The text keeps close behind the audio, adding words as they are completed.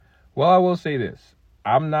Well, I will say this.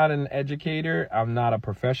 I'm not an educator. I'm not a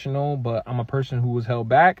professional, but I'm a person who was held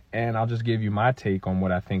back. And I'll just give you my take on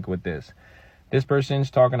what I think with this. This person's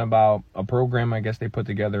talking about a program, I guess they put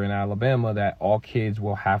together in Alabama, that all kids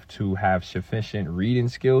will have to have sufficient reading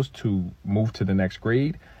skills to move to the next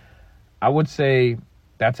grade. I would say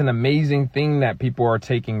that's an amazing thing that people are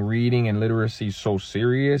taking reading and literacy so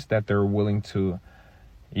serious that they're willing to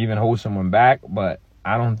even hold someone back. But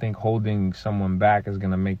I don't think holding someone back is going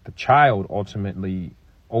to make the child ultimately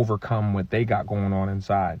overcome what they got going on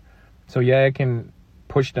inside. So yeah, it can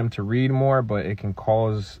push them to read more, but it can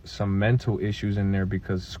cause some mental issues in there,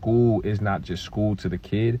 because school is not just school to the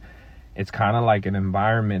kid. It's kind of like an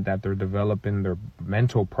environment that they're developing their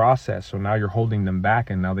mental process. So now you're holding them back,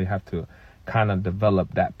 and now they have to kind of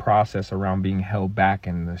develop that process around being held back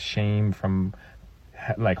and the shame from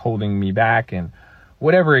like holding me back and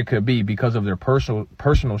whatever it could be, because of their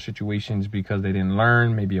personal situations, because they didn't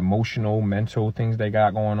learn, maybe emotional, mental things they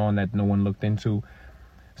got going on that no one looked into.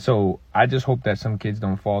 So I just hope that some kids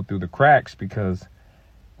don't fall through the cracks, because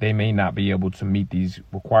they may not be able to meet these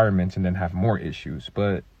requirements and then have more issues.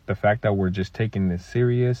 But the fact that we're just taking this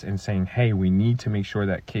serious and saying, hey, we need to make sure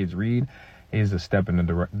that kids read is a step in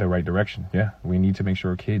the right direction. Yeah, we need to make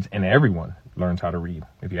sure kids and everyone learns how to read.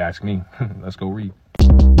 If you ask me, let's go read.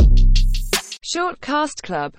 Shortcast Club.